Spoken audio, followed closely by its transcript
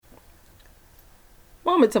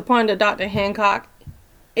moment to ponder, Dr. Hancock.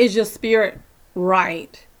 Is your spirit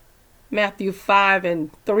right? Matthew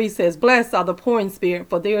 5:3 says, Blessed are the poor in spirit,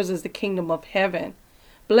 for theirs is the kingdom of heaven.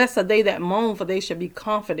 Blessed are they that mourn, for they shall be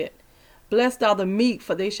comforted. Blessed are the meek,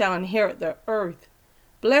 for they shall inherit the earth.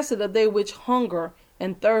 Blessed are they which hunger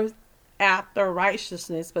and thirst after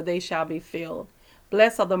righteousness, for they shall be filled.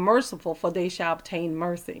 Blessed are the merciful, for they shall obtain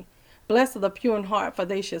mercy. Blessed are the pure in heart, for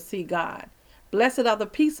they shall see God. Blessed are the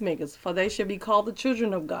peacemakers, for they shall be called the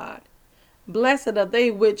children of God. Blessed are they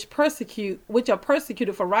which are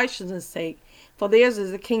persecuted for righteousness' sake, for theirs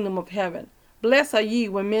is the kingdom of heaven. Blessed are ye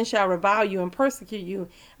when men shall revile you and persecute you,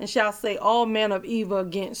 and shall say all manner of evil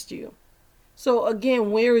against you. So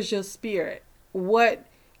again, where is your spirit? What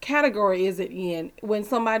category is it in? When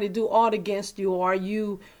somebody do aught against you, are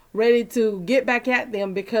you ready to get back at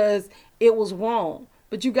them because it was wrong?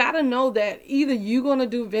 But you got to know that either you're going to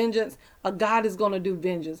do vengeance or God is going to do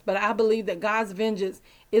vengeance. But I believe that God's vengeance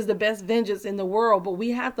is the best vengeance in the world. But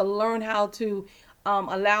we have to learn how to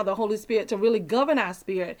allow the Holy Spirit to really govern our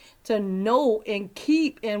spirit, to know and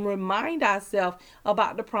keep and remind ourselves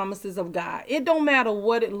about the promises of God. It don't matter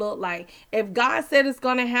what it looked like. If God said it's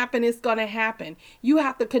going to happen, it's going to happen. You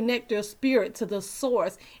have to connect your spirit to the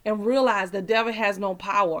source and realize the devil has no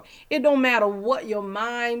power. It don't matter what your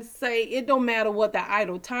mind say. It don't matter what the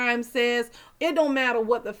idle time says. It don't matter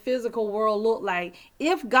what the physical world look like.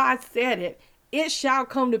 If God said it, it shall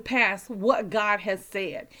come to pass what God has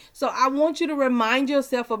said. So I want you to remind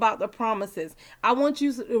yourself about the promises. I want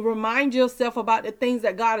you to remind yourself about the things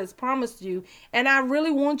that God has promised you. And I really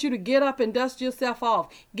want you to get up and dust yourself off.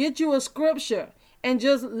 Get you a scripture and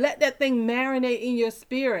just let that thing marinate in your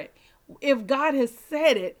spirit. If God has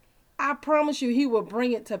said it, I promise you he will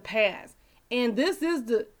bring it to pass. And this is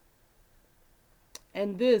the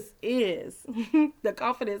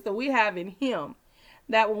confidence that we have in him,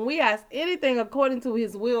 that when we ask anything according to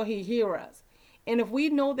his will, he hears us. And if we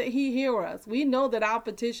know that he hears us, we know that our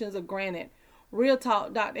petitions are granted. Real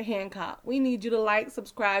talk, Dr. Hancock. We need you to like,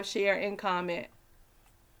 subscribe, share, and comment.